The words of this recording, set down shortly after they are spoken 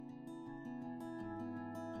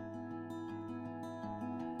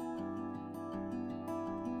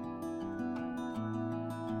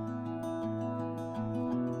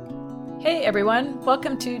Hey everyone,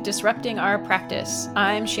 welcome to Disrupting Our Practice.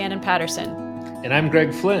 I'm Shannon Patterson. And I'm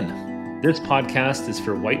Greg Flynn. This podcast is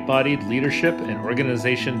for white-bodied leadership and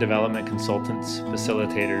organization development consultants,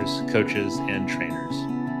 facilitators, coaches, and trainers.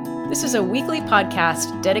 This is a weekly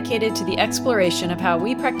podcast dedicated to the exploration of how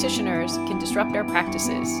we practitioners can disrupt our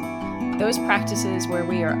practices. Those practices where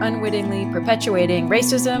we are unwittingly perpetuating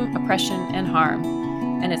racism, oppression, and harm.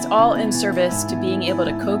 And it's all in service to being able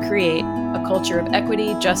to co-create a culture of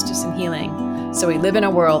equity, justice, and healing, so we live in a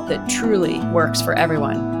world that truly works for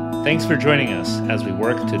everyone. Thanks for joining us as we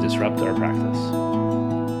work to disrupt our practice.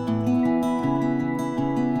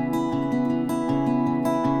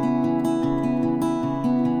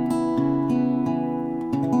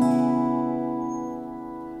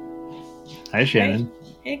 Hi, Shannon.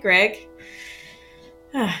 Hey, Greg.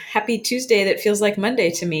 Happy Tuesday that feels like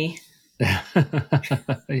Monday to me.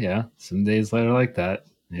 Yeah, some days later like that.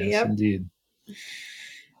 Yes, yep. Indeed.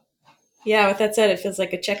 Yeah, with that said, it feels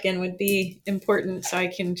like a check-in would be important so I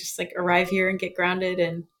can just arrive here and get grounded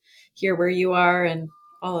and hear where you are and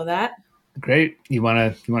all of that. Great. You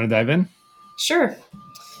wanna dive in? Sure.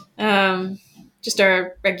 Just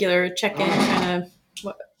our regular check-in kind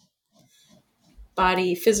of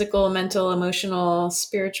body, physical, mental, emotional,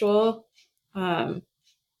 spiritual.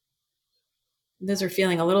 Those are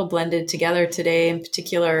feeling a little blended together today in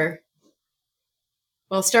particular.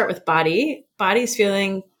 Well, I'll start with body. Body's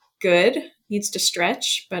feeling good, needs to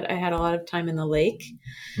stretch, but I had a lot of time in the lake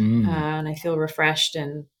and I feel refreshed.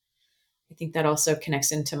 And I think that also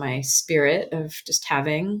connects into my spirit of just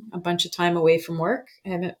having a bunch of time away from work. I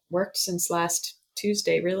haven't worked since last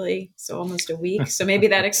Tuesday, really. So almost a week. So maybe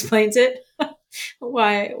that explains it,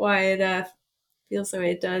 why it feels the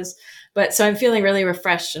way it does. But so I'm feeling really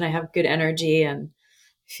refreshed and I have good energy and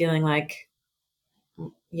feeling like,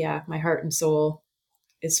 yeah, my heart and soul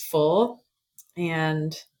is full,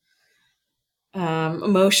 and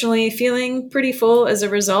emotionally feeling pretty full as a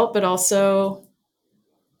result, but also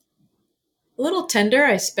a little tender.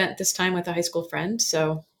 I spent this time with a high school friend,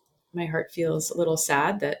 so my heart feels a little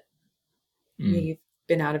sad that we've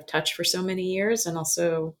been out of touch for so many years, and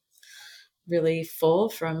also really full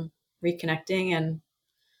from reconnecting and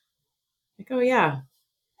oh yeah,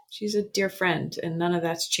 she's a dear friend and none of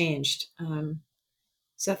that's changed.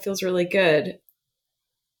 So that feels really good.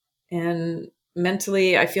 And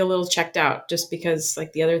mentally, I feel a little checked out just because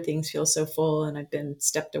the other things feel so full and I've been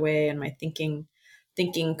stepped away and my thinking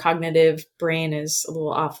cognitive brain is a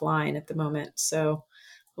little offline at the moment. So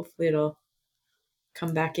hopefully it'll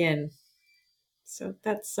come back in. So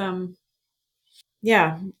that's,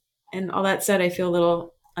 yeah. And all that said, I feel a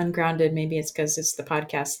little ungrounded. Maybe it's because it's the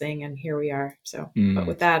podcast thing and here we are. So, but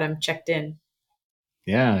with that, I'm checked in.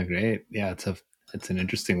 Yeah, great. Yeah, it's an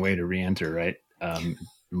interesting way to re-enter, right?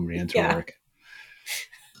 Re-enter work.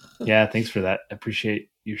 Yeah, thanks for that. I appreciate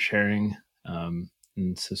you sharing. And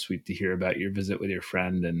it's so sweet to hear about your visit with your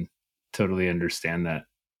friend and totally understand that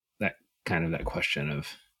kind of that question of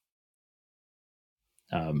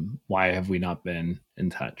why have we not been in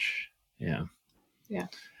touch? Yeah. Yeah.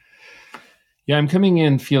 Yeah, I'm coming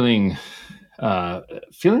in feeling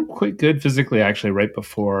quite good physically. Actually, right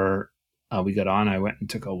before we got on, I went and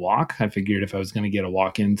took a walk. I figured if I was going to get a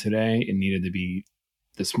walk in today, it needed to be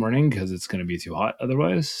this morning because it's going to be too hot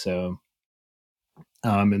otherwise. So,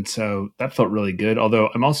 and so that felt really good. Although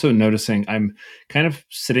I'm also noticing I'm kind of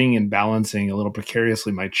sitting and balancing a little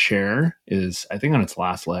precariously. My chair is, I think, on its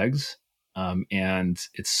last legs, and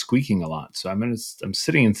it's squeaking a lot. So I'm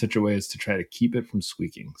sitting in such a way as to try to keep it from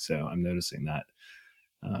squeaking. So I'm noticing that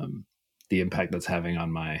the impact that's having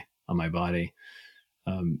on my body.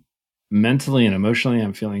 Mentally and emotionally,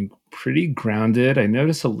 I'm feeling pretty grounded. I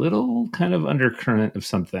notice a little kind of undercurrent of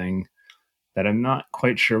something that I'm not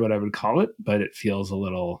quite sure what I would call it, but it feels a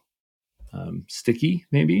little sticky,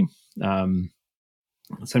 maybe. So I'm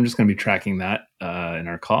just going to be tracking that in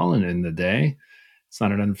our call and in the day. It's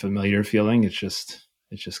not an unfamiliar feeling. It's just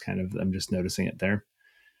kind of, I'm just noticing it there.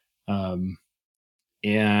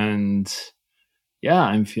 And yeah,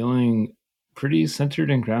 I'm feeling pretty centered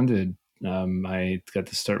and grounded. I got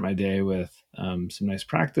to start my day with some nice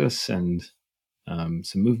practice and some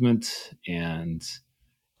movement and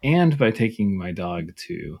by taking my dog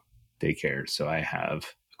to daycare. So I have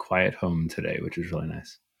a quiet home today, which is really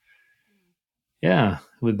nice. Yeah,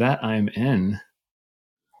 with that, I'm in.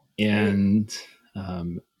 And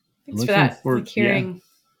thanks for that. Hearing,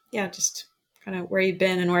 just kind of where you've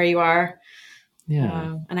been and where you are.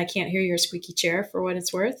 Yeah. And I can't hear your squeaky chair for what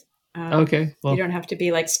it's worth. Okay. Well, you don't have to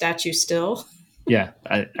be statue still. Yeah,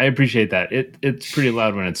 I appreciate that. It's pretty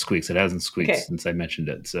loud when it squeaks. It hasn't squeaked since I mentioned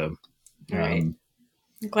it. So, all right.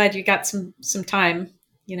 I'm glad you got some time,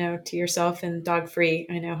 to yourself and dog free.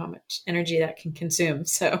 I know how much energy that can consume.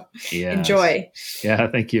 So Yes. enjoy. Yeah.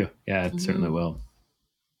 Thank you. Yeah, it certainly Hmm. will.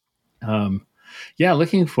 Um, yeah,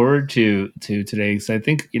 looking forward to today. So I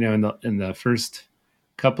think in the first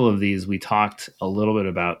couple of these we talked a little bit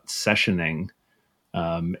about sessioning, We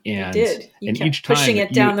and did. You each kept pushing time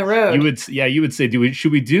it down the you road. would you would say,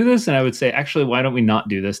 should we do this? And I would say, actually, why don't we not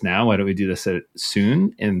do this now? Why don't we do this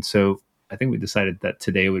soon? And so I think we decided that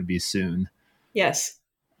today would be soon, Yes.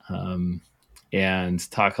 um, and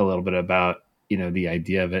talk a little bit about the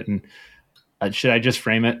idea of it. And should I just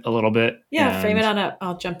frame it a little bit? Yeah. Frame it And on up.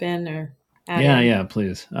 I'll jump in or add yeah, in. yeah,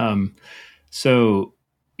 please. So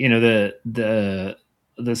the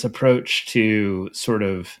this approach to sort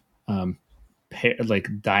of like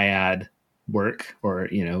dyad work, or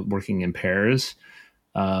working in pairs,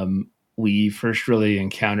 we first really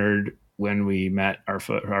encountered when we met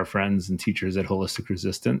our friends and teachers at Holistic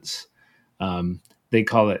Resistance. They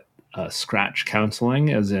call it scratch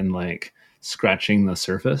counseling, as in like scratching the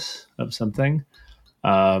surface of something.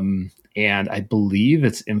 And I believe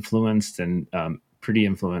it's influenced and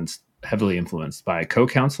heavily influenced by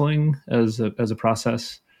co-counseling as a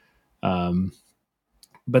process. Um,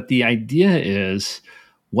 but the idea is,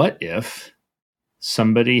 what if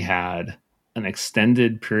somebody had an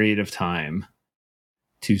extended period of time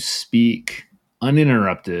to speak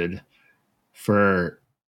uninterrupted for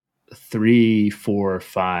 3, 4,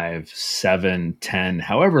 5, 7, 10,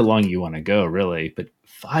 however long you want to go, really. But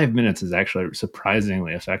 5 minutes is actually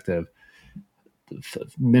surprisingly effective.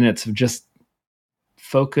 Minutes of just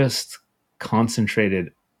focused,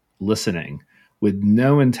 concentrated listening with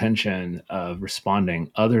no intention of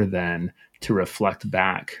responding other than to reflect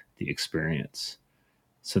back the experience.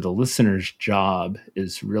 So the listener's job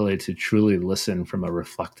is really to truly listen from a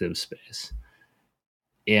reflective space.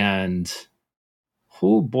 And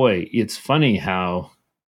oh boy, it's funny how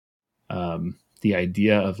the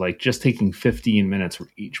idea of like just taking 15 minutes where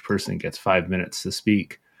each person gets 5 minutes to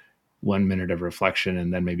speak, 1 minute of reflection,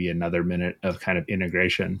 and then maybe another minute of kind of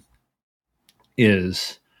integration,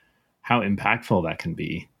 is how impactful that can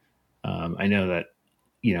be. I know that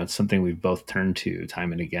it's something we've both turned to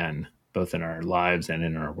time and again, both in our lives and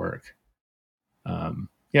in our work.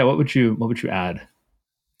 Yeah, what would you add?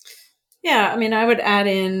 Yeah. I mean, I would add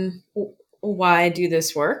in why I do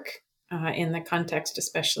this work in the context,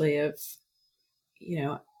 especially of, you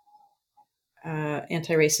know,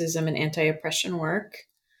 anti racism and anti oppression work,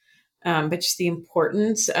 but just the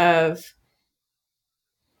importance of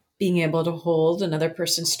being able to hold another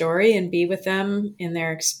person's story and be with them in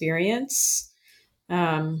their experience,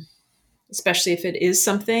 um, especially if it is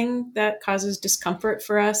something that causes discomfort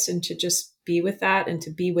for us, and to just be with that and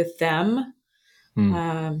to be with them, Hmm.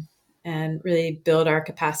 um, and really build our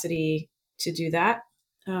capacity to do that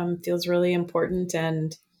feels really important.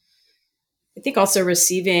 And I think also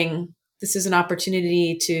receiving this is an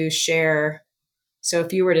opportunity to share. So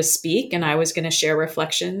if you were to speak and I was going to share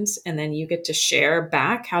reflections, and then you get to share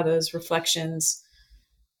back how those reflections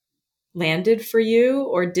landed for you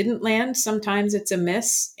or didn't land, sometimes it's a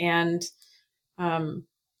miss. And um,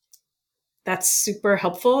 that's super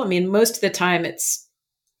helpful. I mean, most of the time it's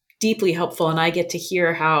deeply helpful, and I get to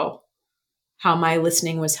hear how my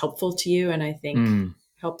listening was helpful to you, and I think Hmm.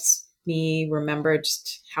 helps me remember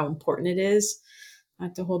just how important it is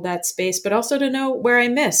to hold that space, but also to know where I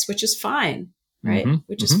miss, which is fine, right? Mm-hmm.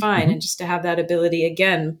 Which is Mm-hmm. fine. Mm-hmm. And just to have that ability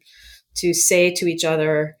again to say to each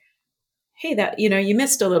other, hey, that, you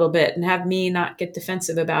missed a little bit, and have me not get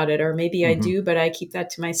defensive about it. Or maybe I Mm-hmm. do, but I keep that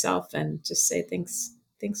to myself and just say, thanks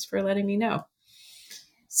for letting me know.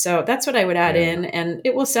 So that's what I would add Yeah. in. And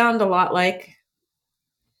it will sound a lot like,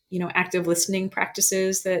 active listening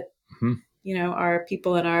practices that, Mm-hmm. our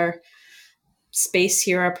people in our space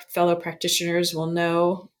here, our fellow practitioners will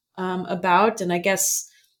know about. And I guess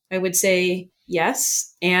I would say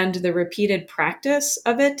yes. And the repeated practice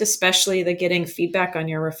of it, especially the getting feedback on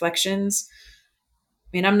your reflections. I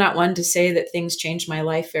mean, I'm not one to say that things change my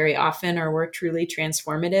life very often or were truly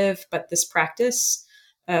transformative, but this practice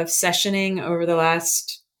of sessioning over the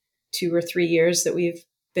last 2 or 3 years that we've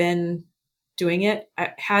been doing it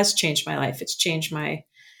has changed my life. It's changed my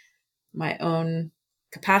own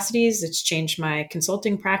capacities. It's changed my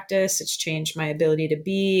consulting practice. It's changed my ability to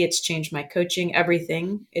be. It's changed my coaching,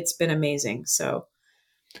 everything. It's been amazing. So,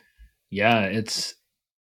 Yeah, it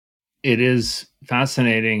is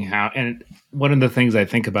fascinating how, and one of the things I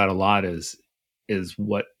think about a lot is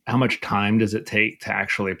how much time does it take to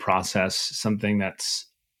actually process something that's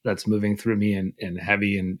moving through me and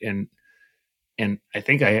heavy, And I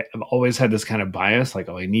think I have always had this kind of bias, like,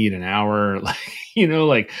 oh, I need an hour, like,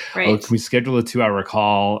 like, oh, Right. can we schedule a 2 hour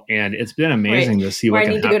call? And it's been Right. amazing to see Or what I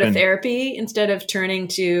can need to go to happen. therapy instead of turning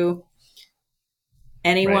to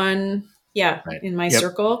Right. anyone, yeah, Right. in my Yep.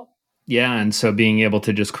 circle. Yeah. And so being able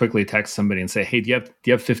to just quickly text somebody and say, hey, do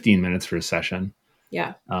you have 15 minutes for a session?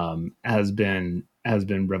 Yeah. Has been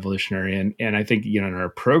revolutionary. And I think, in our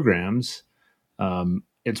programs,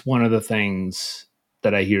 it's one of the things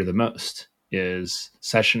that I hear the most is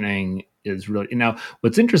sessioning is really. Now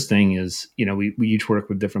what's interesting is, we each work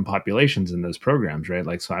with different populations in those programs, right?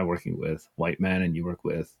 Like, so I'm working with white men and you work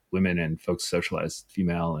with women and folks socialized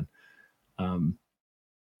female. And um,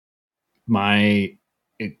 my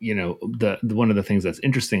the one of the things that's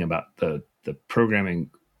interesting about the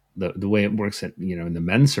programming, the way it works at, in the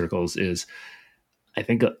men's circles is, I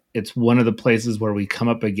think it's one of the places where we come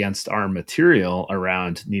up against our material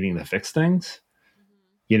around needing to fix things,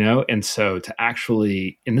 and so to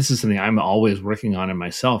actually, and this is something I'm always working on in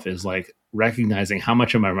myself, is like recognizing how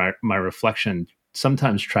much of my reflection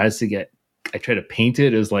sometimes tries to get, I try to paint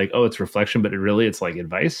it as like, oh, it's reflection, but it's like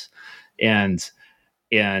advice. And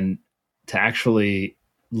and to actually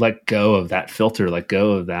let go of that filter, let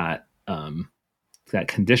go of that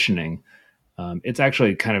conditioning, it's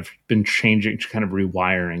actually kind of been changing, kind of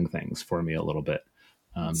rewiring things for me a little bit.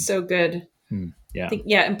 It's Um, so good. I yeah. think,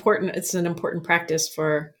 yeah, important. It's an important practice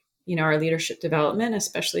for, our leadership development,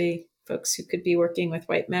 especially folks who could be working with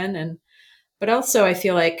white men. But also I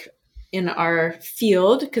feel like in our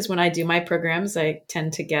field, because when I do my programs, I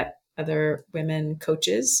tend to get other women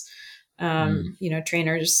coaches, Mm,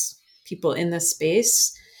 trainers, people in this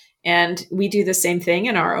space. And we do the same thing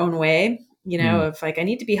in our own way, mm, of like, I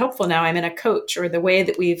need to be helpful now. I'm in a coach, or the way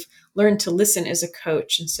that we've learned to listen is a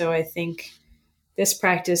coach. And so I think this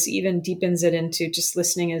practice even deepens it into just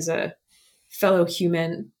listening as a fellow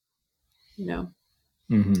human. You know,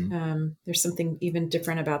 hmm. there's something even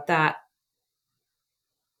different about that.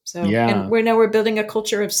 So, and Yeah. we're building a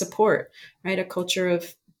culture of support, right? A culture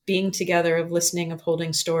of being together, of listening, of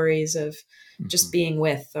holding stories, of just Mhm. being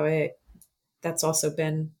with. That's also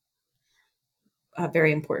been a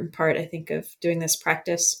very important part, I think, of doing this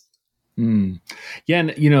practice. Mm. Yeah.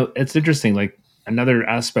 And, it's interesting. Like, another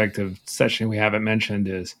aspect of session we haven't mentioned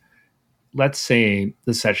is, let's say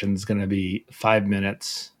the session is going to be 5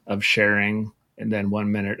 minutes of sharing and then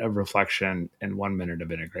 1 minute of reflection and 1 minute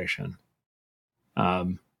of integration.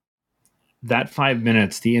 Um, that 5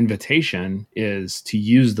 minutes, the invitation is to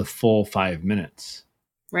use the full 5 minutes,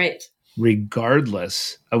 Right.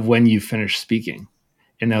 regardless of when you finish speaking.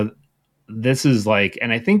 And now this is like,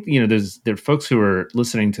 and I think, there are folks who are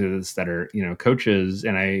listening to this that are, coaches.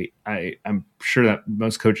 And I'm sure that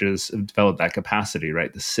most coaches have developed that capacity,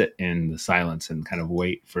 right? To sit in the silence and kind of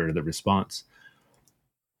wait for the response.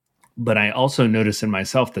 But I also notice in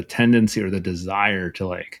myself the tendency or the desire to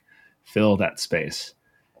like fill that space.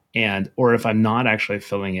 And, or if I'm not actually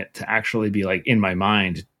filling it, to actually be like in my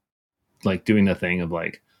mind, like doing the thing of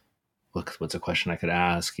like, look, what's a question I could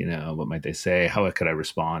ask? What might they say? How could I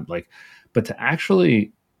respond? Like, but to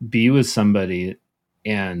actually be with somebody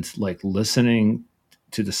and like listening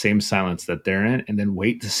to the same silence that they're in, and then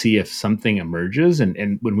wait to see if something emerges.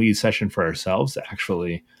 And when we session for ourselves, to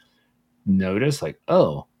actually notice like,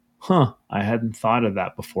 oh, I hadn't thought of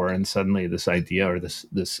that before. And suddenly this idea or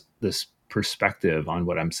this perspective on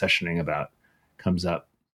what I'm sessioning about comes up.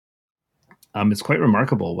 It's quite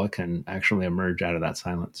remarkable what can actually emerge out of that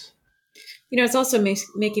silence. It's also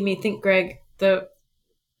making me think, Greg,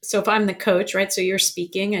 so if I'm the coach, right? So you're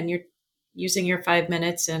speaking and you're using your 5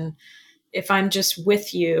 minutes, and if I'm just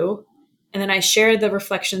with you and then I share the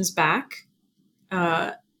reflections back,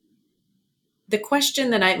 uh, the question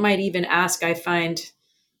that I might even ask, I find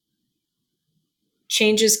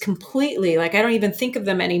changes completely. Like, I don't even think of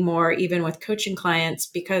them anymore, even with coaching clients,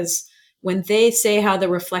 because when they say how the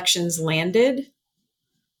reflections landed,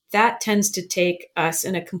 that tends to take us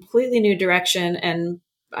in a completely new direction. And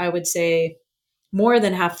I would say more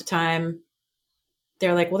than half the time,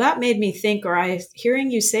 they're like, well, that made me think, or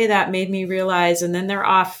hearing you say that made me realize. And then they're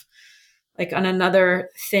off like on another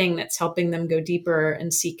thing that's helping them go deeper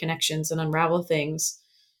and see connections and unravel things.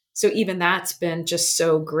 So even that's been just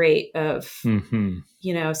so great of, Hmm.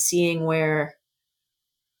 seeing where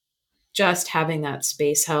just having that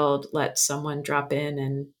space held lets someone drop in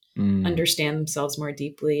and Mm, understand themselves more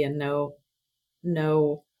deeply and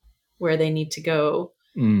know where they need to go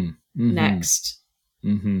mm, mm-hmm, next.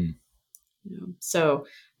 mm-hmm, So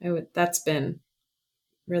that's been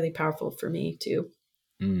really powerful for me too.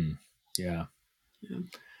 mm. Yeah. Yeah.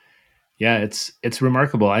 Yeah, it's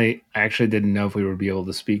remarkable. I actually didn't know if we would be able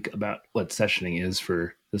to speak about what sessioning is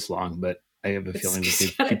for this long, but I have a feeling we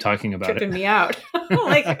could kind keep of talking about tripping it. me out.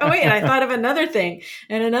 Like, oh wait, I thought of another thing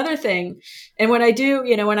and another thing. And when I do,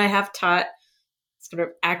 when I have taught sort of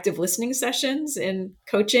active listening sessions in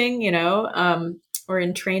coaching, or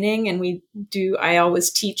in training, and I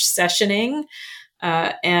always teach sessioning,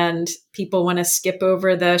 and people want to skip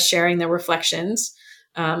over the sharing the reflections.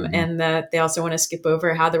 And that they also want to skip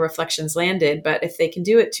over how the reflections landed. But if they can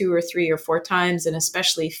do it 2 or 3 or 4 times and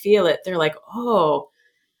especially feel it, they're like, oh,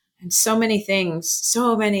 and so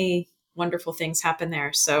many wonderful things happen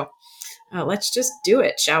there. So let's just do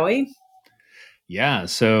it, shall we? Yeah.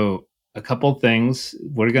 So a couple things.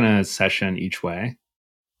 We're going to session each way.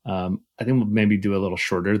 I think we'll maybe do a little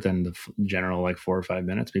shorter than the general, like 4 or 5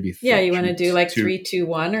 minutes, maybe. Yeah. You want to do like 3, 2,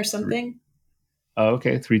 1 or something? Oh,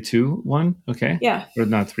 okay. 3, 2, 1. Okay. Yeah. Or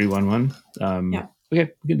not 3, 1, 1. Yeah.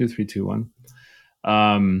 Okay. We can do 3, 2, 1.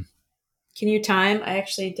 Can you time? I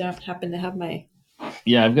actually don't happen to have my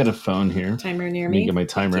I've got a phone here. Timer near me. me. Get my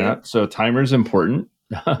timer out. So timer's important.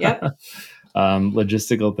 Yep.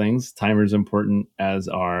 Logistical things. Timer's important, as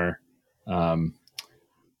are the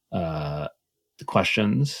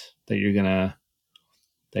questions that you're going to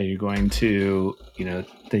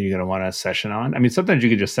want to session on. I mean, sometimes you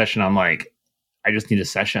could just session on like, I just need a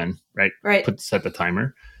session, right? Right. Set the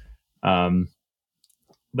timer. But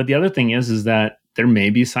the other thing is that there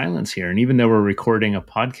may be silence here. And even though we're recording a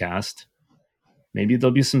podcast, maybe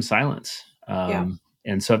there'll be some silence. And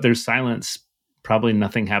so if there's silence, probably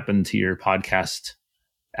nothing happened to your podcast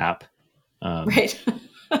app. Right.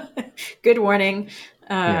 Good warning.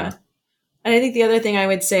 And I think the other thing I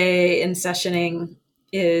would say in sessioning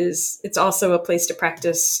is it's also a place to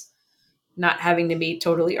practice not having to be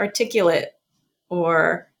totally articulate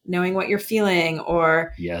or knowing what you're feeling,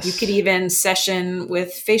 or Yes. You could even session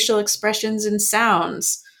with facial expressions and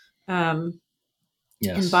sounds, and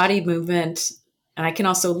body movement. And I can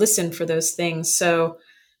also listen for those things. So,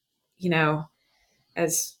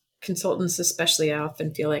 as consultants, especially, I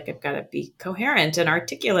often feel like I've got to be coherent and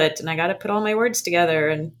articulate, and I got to put all my words together.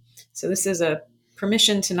 And so this is a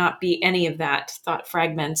permission to not be any of that, thought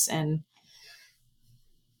fragments and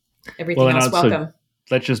everything else. Also, welcome.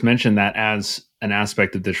 Let's just mention that as an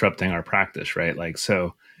aspect of disrupting our practice, right? Like,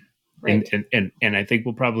 so, right. And I think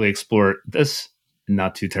we'll probably explore this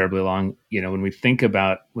not too terribly long. When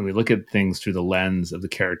we look at things through the lens of the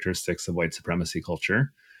characteristics of white supremacy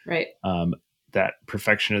culture, right? That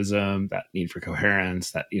perfectionism, that need for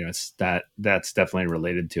coherence, that it's that's definitely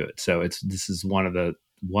related to it. So this is one of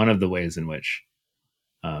the ways in which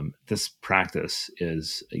this practice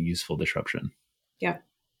is a useful disruption. Yeah.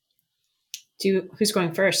 Who's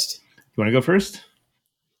going first? You want to go first?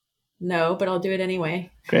 No, but I'll do it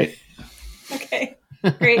anyway. Great. Okay.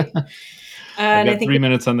 Great. I've got 3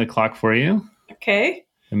 minutes on the clock for you. Okay.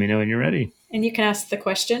 Let me know when you're ready. And you can ask the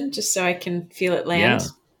question just so I can feel it land.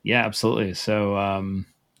 Yeah, absolutely. So,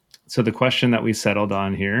 so the question that we settled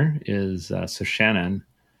on here is, so Shannon,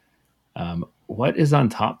 what is on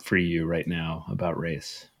top for you right now about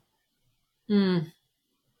race?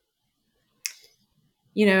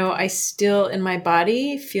 I still in my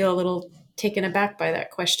body feel a little taken aback by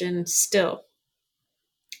that question still.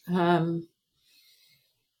 And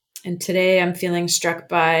today I'm feeling struck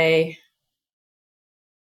by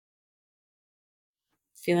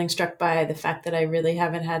the fact that I really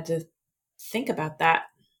haven't had to think about that,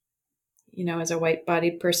 as a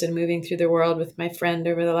white-bodied person moving through the world with my friend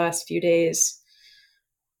over the last few days.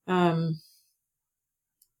 Not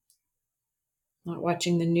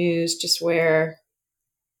watching the news, just where,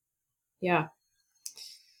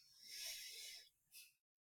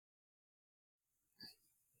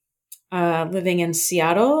 living in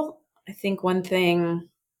Seattle, I think one thing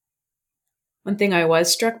I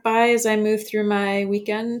was struck by as I moved through my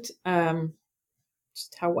weekend,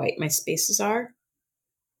 just how white my spaces are.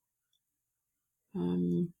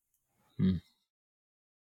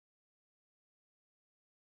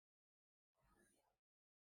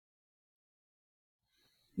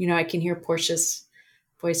 I can hear Portia's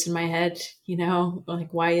voice in my head, like,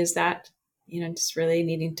 why is that? Just really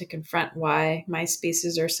needing to confront why my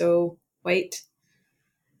spaces are so white.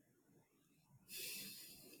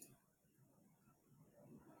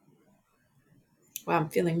 Wow, I'm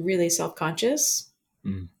feeling really self-conscious.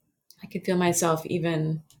 I could feel myself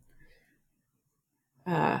even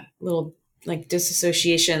little like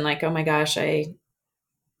disassociation, like, oh my gosh, like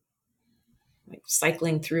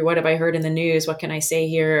cycling through, what have I heard in the news? What can I say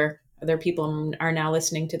here? Other people are now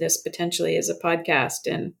listening to this potentially as a podcast,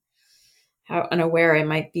 and how unaware I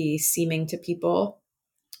might be seeming to people.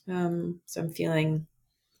 So I'm feeling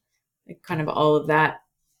like kind of all of that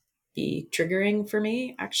be triggering for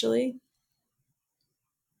me, actually.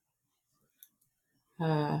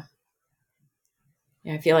 Uh,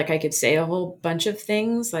 yeah, I feel like I could say a whole bunch of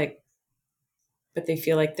things, like, but they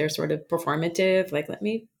feel like they're sort of performative. Like, let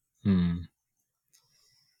me Hmm.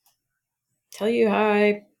 tell you how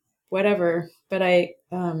I, whatever. But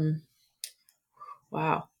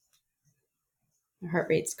wow, my heart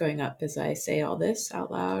rate's going up as I say all this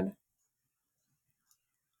out loud.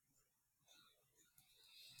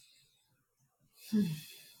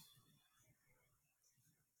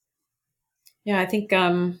 Yeah, I think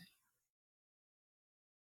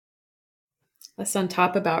less on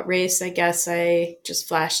top about race. I guess I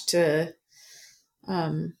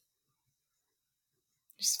um,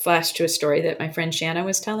 just flashed to a story that my friend Shanna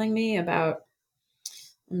was telling me about.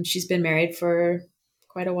 She's been married for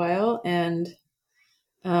quite a while, and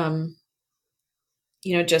um,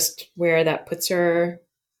 just where that puts her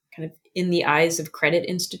kind of in the eyes of credit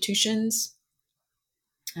institutions,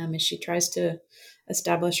 as she tries to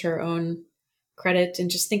establish her own credit, and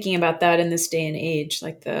just thinking about that in this day and age,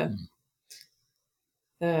 like the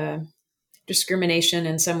discrimination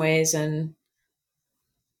in some ways and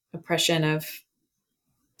oppression of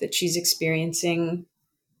that she's experiencing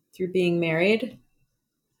through being married.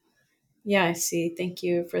 Yeah, I see. Thank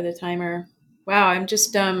you for the timer. Wow, I'm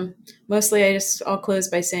just mostly I'll close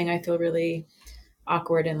by saying I feel really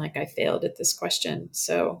awkward and like I failed at this question.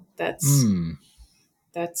 So Hmm.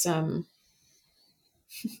 that's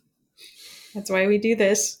that's why we do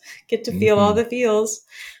this. Get to feel all Hmm. the feels.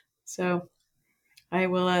 So I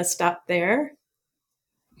will stop there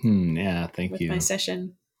Hmm. Yeah. Thank with my you.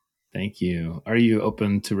 session. Thank you. Are you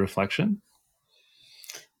open to reflection?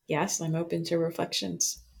 Yes, I'm open to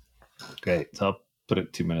reflections. Great. So I'll put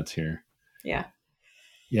it 2 minutes here. Yeah.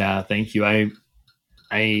 Yeah. Thank you. I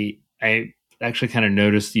actually kind of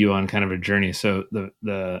noticed you on kind of a journey. So the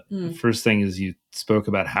Mm. first thing is you spoke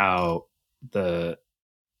about how the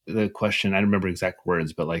the question, I don't remember exact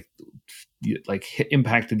words, but like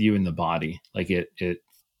impacted you in the body, like it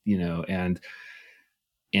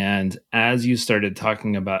and as you started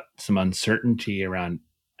talking about some uncertainty around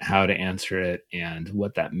how to answer it and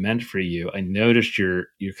what that meant for you, I noticed your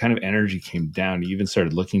kind of energy came down. You even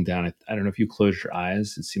started looking down. I don't know if you closed your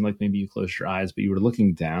eyes. It seemed like maybe you closed your eyes, but you were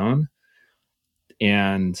looking down.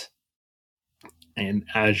 And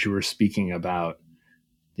as you were speaking about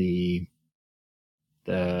the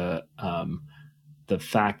the um, the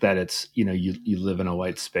fact that it's you live in a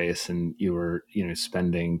white space and you were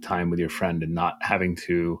spending time with your friend and not having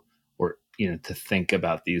to or to think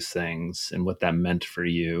about these things and what that meant for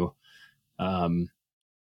you, um,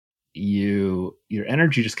 your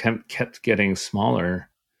energy just kept getting smaller,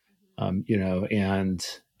 and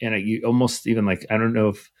you almost even like, I don't know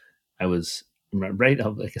if I was right.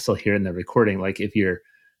 I guess I'll hear in the recording like if your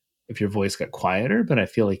voice got quieter, but I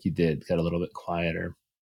feel like you got a little bit quieter,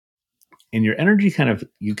 and your energy kind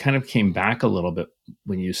of came back a little bit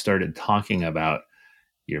when you started talking about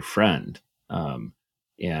your friend,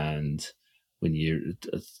 and when you're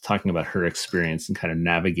talking about her experience and kind of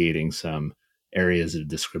navigating some areas of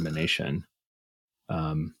discrimination,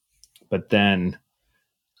 um, but then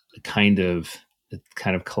kind of it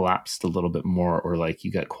kind of collapsed a little bit more, or like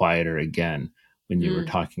you got quieter again when you were Mm.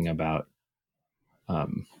 talking about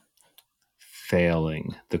um,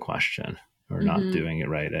 failing the question or not Mm-hmm. doing it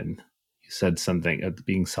right, and you said something of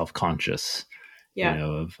being self-conscious, Yeah.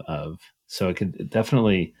 of so I could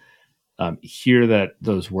definitely hear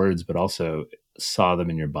those words, but also saw them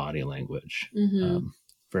in your body language, Mm-hmm.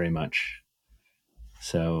 very much.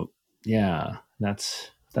 So yeah,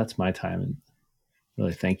 that's my time, and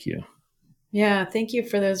really thank you. Yeah. Thank you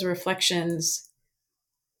for those reflections.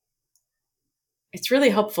 It's really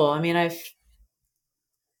helpful. I mean, I've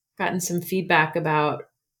gotten some feedback about,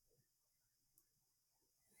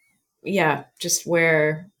 yeah, just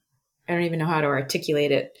where I don't even know how to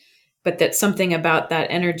articulate it, but that something about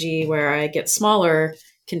that energy where I get smaller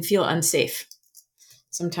can feel unsafe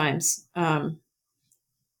sometimes.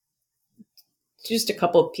 Just a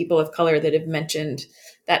couple of people of color that have mentioned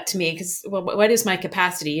that to me because, well, what is my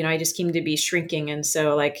capacity? I just seem to be shrinking. And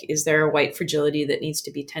so, like, is there a white fragility that needs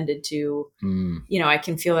to be tended to? Mm, I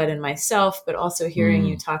can feel that in myself, but also hearing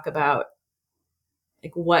you mm, talk about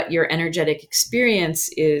like what your energetic experience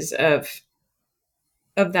is of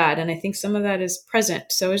that, and I think some of that is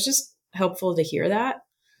present, so it's just helpful to hear that.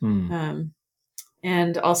 mm, um,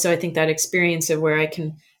 and also I think that experience of where I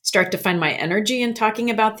can start to find my energy in talking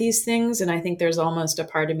about these things, and I think there's almost a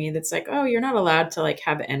part of me that's like, oh, you're not allowed to like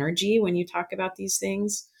have energy when you talk about these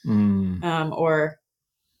things, mm, or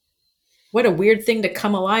what a weird thing to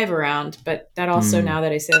come alive around. But that also, mm, now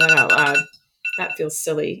that I say that out loud, that feels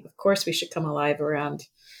silly. Of course we should come alive around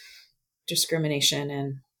discrimination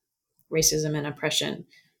and racism and oppression.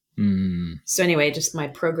 Mm. So anyway, just my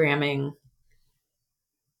programming.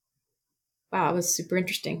 Wow, it was super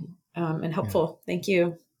interesting and Yeah. helpful. Thank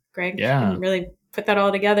you, Greg. I Yeah. didn't really put that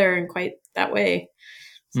all together in quite that way.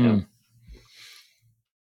 So Mm.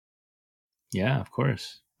 Yeah, of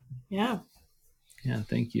course. yeah. Yeah,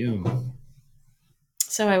 thank you.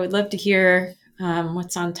 So I would love to hear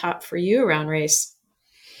what's on top for you around race.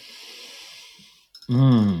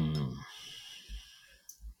 Mm.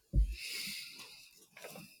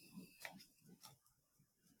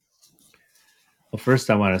 Well, first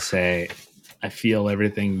I want to say I feel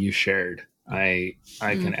everything you shared. I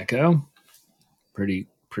can echo pretty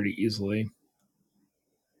easily.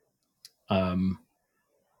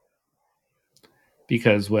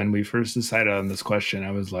 Because when we first decided on this question,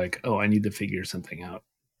 I was like, oh, I need to figure something out.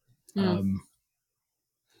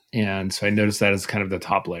 And so I noticed that as kind of the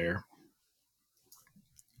top layer.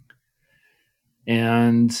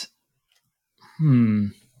 And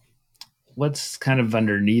what's kind of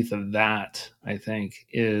underneath of that, I think,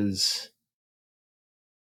 is,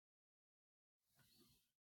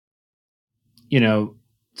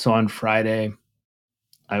 so on Friday,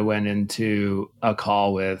 I went into a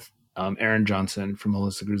call with Aaron Johnson from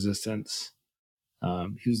Holistic Resistance.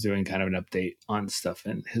 He was doing kind of an update on stuff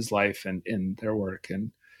in his life and in their work.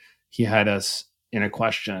 And he had us in a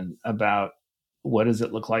question about what does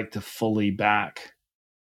it look like to fully back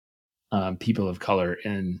people of color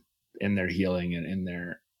in their healing and in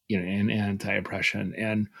their in anti-oppression.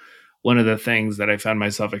 And one of the things that I found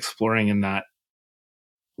myself exploring in that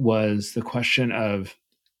was the question of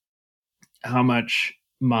how much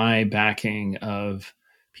my backing of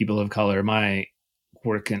people of color, my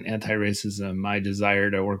work in anti-racism, my desire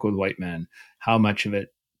to work with white men, how much of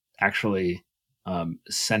it actually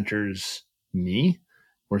centers me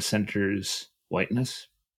or centers whiteness.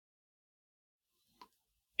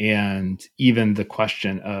 And even the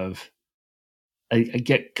question of I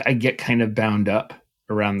get kind of bound up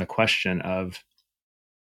around the question of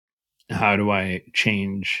how do I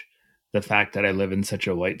change the fact that I live in such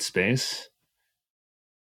a white space,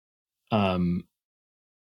 and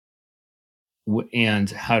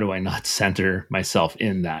how do I not center myself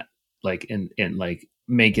in that, like in like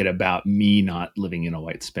make it about me not living in a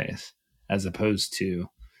white space, as opposed to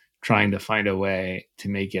trying to find a way to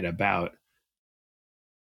make it about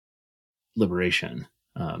liberation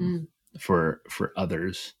for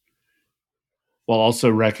others, while also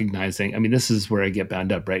recognizing, I mean, this is where I get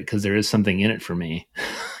bound up, right? Because there is something in it for me.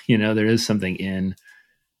 There is something in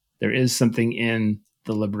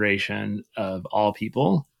the liberation of all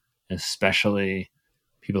people, especially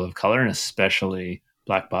people of color and especially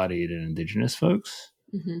Black bodied and Indigenous folks.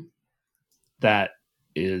 That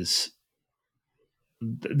is,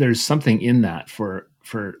 there's something in that for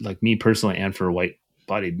like me personally and for white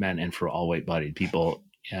bodied men and for all white bodied people.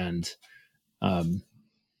 And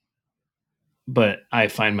but I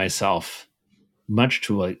find myself, much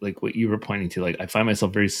to like what you were pointing to, like I find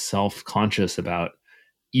myself very self-conscious about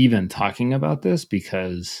even talking about this,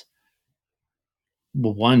 because,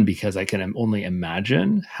 well, one, because I can only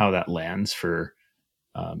imagine how that lands for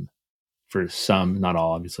some, not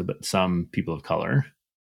all obviously, but some people of color,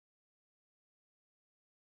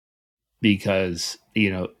 because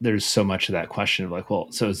there's so much of that question of like, well,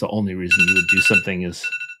 so is the only reason you would do something is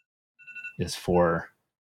for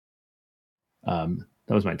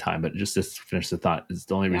that was my time, but just to finish the thought, is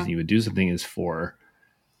the only reason you would do something is for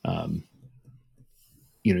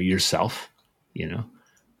yourself,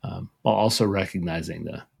 while also recognizing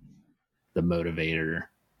the motivator,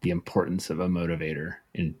 the importance of a motivator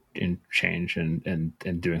in change and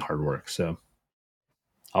doing hard work. So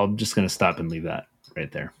I'm just going to stop and leave that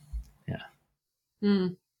right there. Yeah.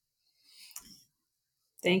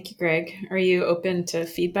 Thank you, Greg. Are you open to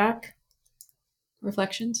feedback,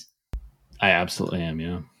 reflections? I absolutely am.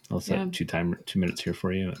 Yeah. I'll set 2 minutes here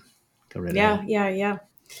for you. Go right ahead. Yeah.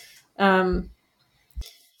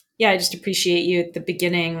 I just appreciate you at the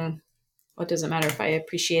beginning. Well, it doesn't matter if I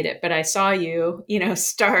appreciate it, but I saw you,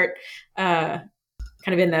 start kind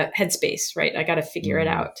of in the headspace, right? I got to figure it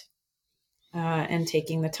out, and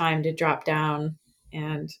taking the time to drop down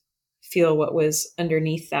and feel what was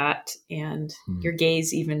underneath that. And your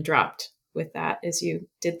gaze even dropped with that as you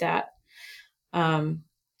did that.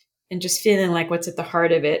 And just feeling like what's at the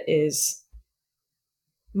heart of it is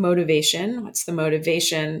motivation. What's the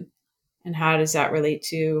motivation, and how does that relate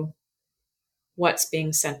to what's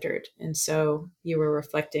being centered? And so you were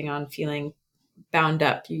reflecting on feeling bound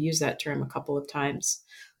up. You use that term a couple of times,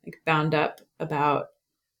 like bound up about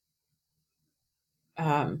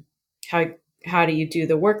how do you do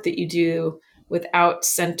the work that you do without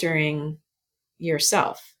centering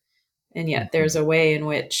yourself, And yet there's Mhm. a way in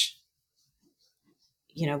which,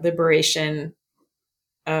 liberation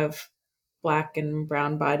of Black and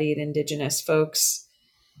brown bodied Indigenous folks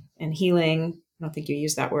and healing, I don't think you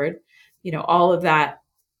use that word, all of that,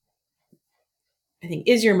 I think,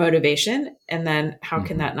 is your motivation. And then how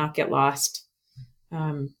can Mhm. that not get lost?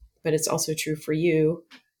 But it's also true for you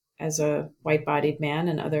as a white bodied man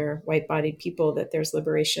and other white bodied people that there's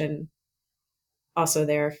liberation also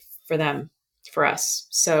there for them, for us.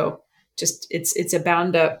 So just it's a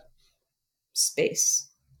bound up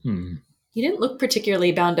space. Hmm. You didn't look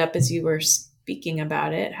particularly bound up as you were speaking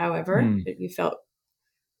about it, however, Hmm. but you felt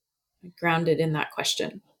grounded in that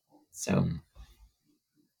question. So Hmm.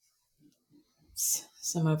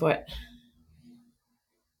 some of what's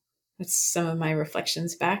some of my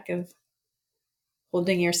reflections back of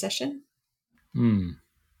holding your session. Hmm.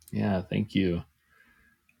 Yeah, thank you.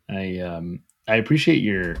 I appreciate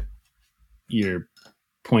your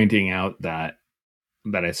pointing out that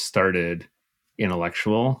I started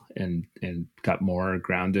intellectual and got more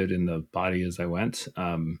grounded in the body as I went.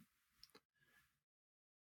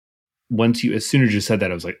 As soon as you said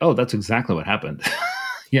that, I was like, oh, that's exactly what happened.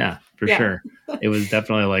 Yeah, for Yeah. sure. It was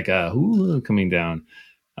definitely like a ooh, coming down.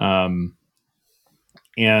 Um,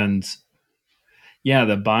 and yeah,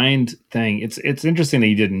 the bind thing. It's interesting that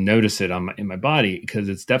you didn't notice it in my body because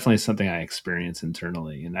it's definitely something I experience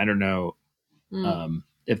internally, and I don't know Mm,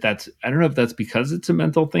 I don't know if that's because it's a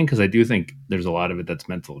mental thing because I do think there's a lot of it that's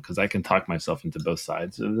mental because I can talk myself into both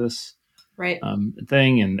sides of this right.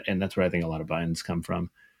 thing, and that's where I think a lot of binds come from.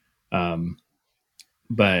 Um,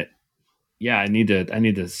 but yeah, I need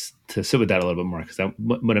to sit with that a little bit more because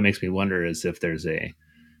what it makes me wonder is if there's a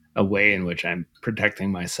way in which I'm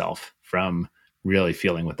protecting myself from really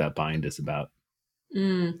feeling what that bind is about.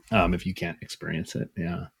 Mm. If you can't experience it,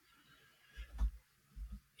 yeah,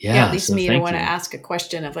 Yeah, it yeah. leads So me to thank want to you. ask a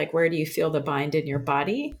question of like, where do you feel the bind in your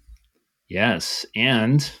body? Yes,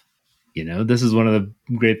 and this is one of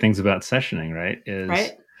the great things about sessioning, right? Is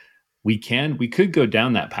Right? we could go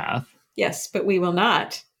down that path, Yes, but we will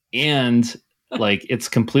not. and like it's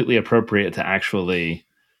completely appropriate to actually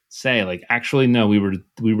say like actually no, we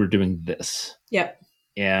were doing this, Yep.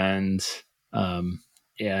 and um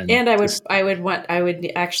and And I would just I would want I would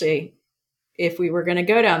actually, if we were going to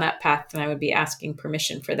go down that path, then I would be asking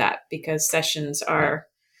permission for that because sessions right, are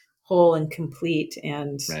whole and complete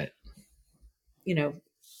and, right, you know,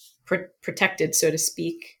 protected, so to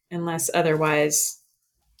speak, unless otherwise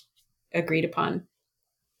agreed upon.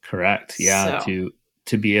 correct, yeah, So,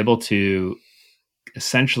 to be able to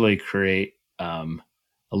essentially create a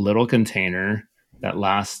little container that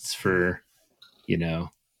lasts for you know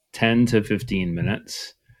 10 to 15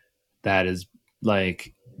 minutes that is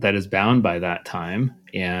bound by that time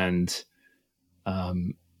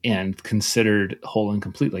um, and considered whole and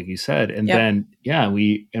complete, like you said. And yep. then, yeah,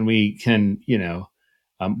 we can,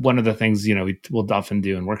 one of the things, we'll often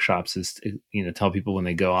do in workshops is, tell people when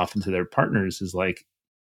they go off into their partners is like,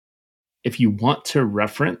 if you want to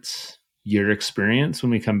reference your experience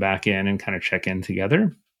when we come back in and kind of check in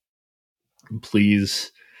together,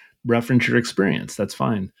 please reference your experience. That's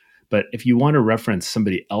fine. But if you want to reference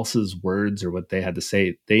somebody else's words or what they had to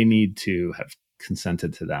say, they need to have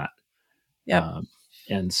consented to that. Yep. Um,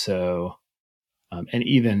 and so, and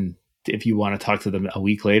even if you want to talk to them a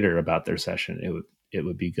week later about their session, it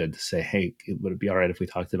would be good to say, hey, would it be all right if we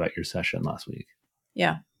talked about your session last week?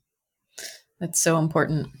 Yeah. That's so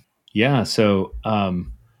important. Yeah. So,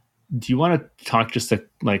 do you want to talk just a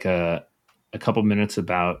couple minutes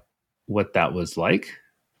about what that was like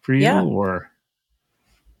for you, Yeah, or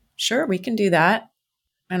sure. We can do that.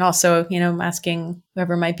 And also, I'm asking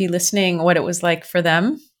whoever might be listening what it was like for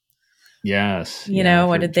them. yes, yeah,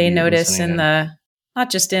 What for did to they be notice listening in in. not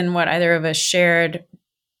just in what either of us shared,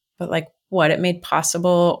 but like what it made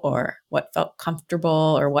possible or what felt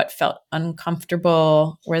comfortable or what felt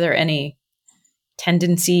uncomfortable? Were there any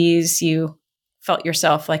tendencies you felt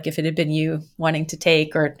yourself like if it had been you wanting to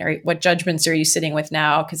take, or what judgments are you sitting with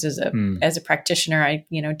now? Because Hmm. as a practitioner, I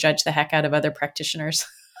judge the heck out of other practitioners.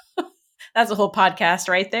 That's a whole podcast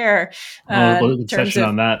right there. We'll In do a terms session of,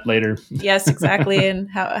 on that later. yes, exactly, and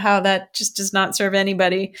how that just does not serve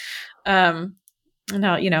anybody, and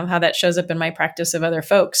how how that shows up in my practice of other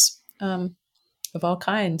folks, of all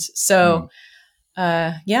kinds. Hmm. So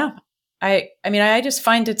yeah, I mean I just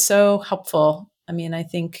find it so helpful. I mean, I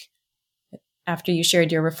think after you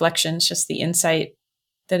shared your reflections, just the insight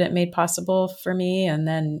that it made possible for me, and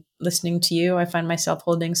then listening to you, I find myself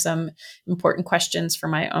holding some important questions for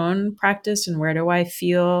my own practice and where do I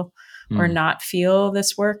feel or Hmm. not feel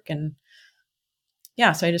this work. And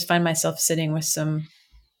yeah, so I just find myself sitting with some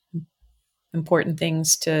important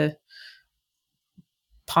things to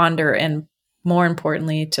ponder and, more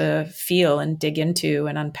importantly, to feel and dig into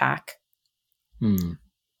and unpack. Mm.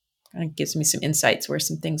 And it gives me some insights where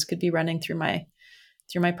some things could be running through my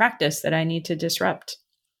practice that I need to disrupt.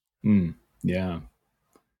 Yeah.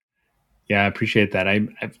 Yeah, I appreciate that.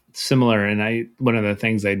 I'm similar, and one of the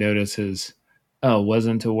things I notice is,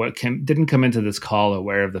 didn't come into this call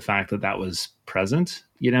aware of the fact that was present.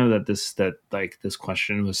 That this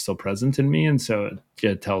question was still present in me, and so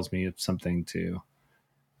it tells me it's something to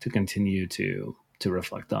continue to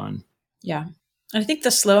reflect on. Yeah, and I think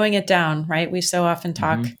the slowing it down, right? We so often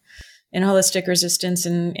talk in holistic resistance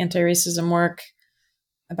and anti-racism work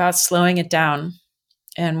about slowing it down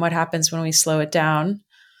and what happens when we slow it down.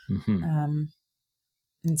 And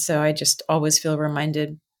so I just always feel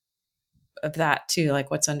reminded of that too,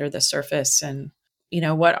 like what's under the surface and,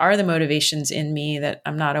 what are the motivations in me that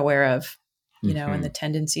I'm not aware of, and the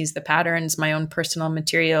tendencies, the patterns, my own personal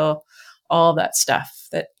material, all that stuff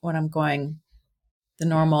that when I'm going the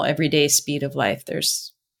normal everyday speed of life,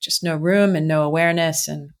 there's just no room and no awareness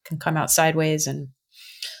and can come out sideways. And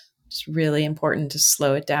it's really important to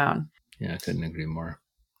slow it down. Yeah, I couldn't agree more.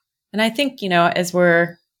 And I think, as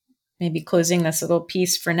we're maybe closing this little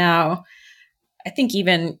piece for now, I think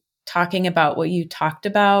even talking about what you talked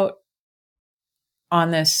about on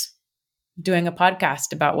this, doing a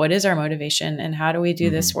podcast about what is our motivation and how do we do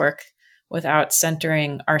this work without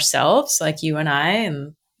centering ourselves, like you and I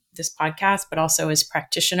and this podcast, but also as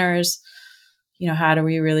practitioners, how do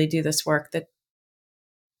we really do this work that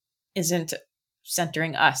isn't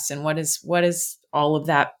centering us, and what is all of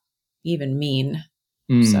that even mean?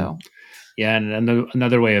 So yeah, and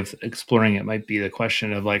another way of exploring it might be the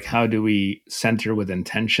question of like, how do we center with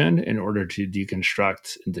intention in order to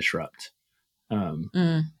deconstruct and disrupt?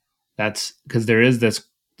 That's because there is this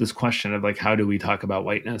question of like, how do we talk about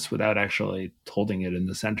whiteness without actually holding it in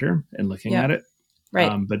the center and looking at it?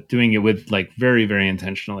 Right. But doing it with like very, very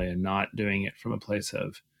intentionally, and not doing it from a place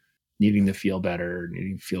of needing to feel better,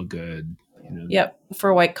 needing to feel good. Yep.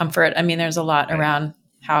 For white comfort. I mean, there's a lot around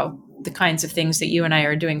how the kinds of things that you and I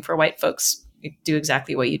are doing for white folks do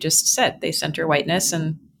exactly what you just said. They center whiteness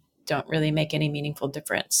and don't really make any meaningful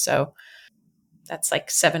difference. So that's like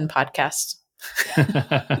 7 podcasts.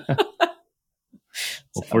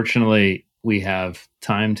 Well, fortunately, we have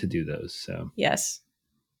time to do those. So yes.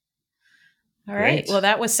 All right. Well,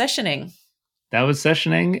 that was sessioning.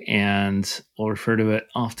 And we'll refer to it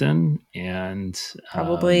often and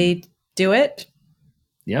probably do it.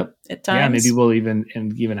 Yep. At times. Yeah, maybe we'll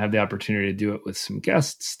even have the opportunity to do it with some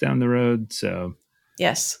guests down the road. So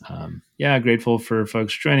yes. Grateful for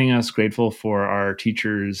folks joining us. Grateful for our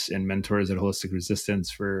teachers and mentors at Holistic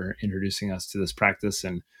Resistance for introducing us to this practice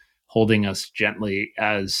and holding us gently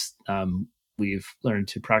as we've learned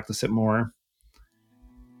to practice it more.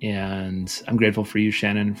 And I'm grateful for you,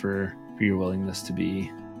 Shannon, for your willingness to be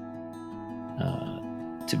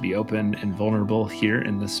open and vulnerable here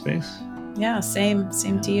in this space. Yeah, same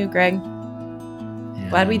to you, Greg. And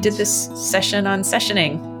glad we did this session on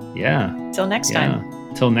sessioning. Yeah. Till next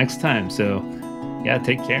time. Till next time. So,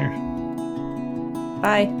 take care.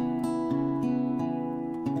 Bye.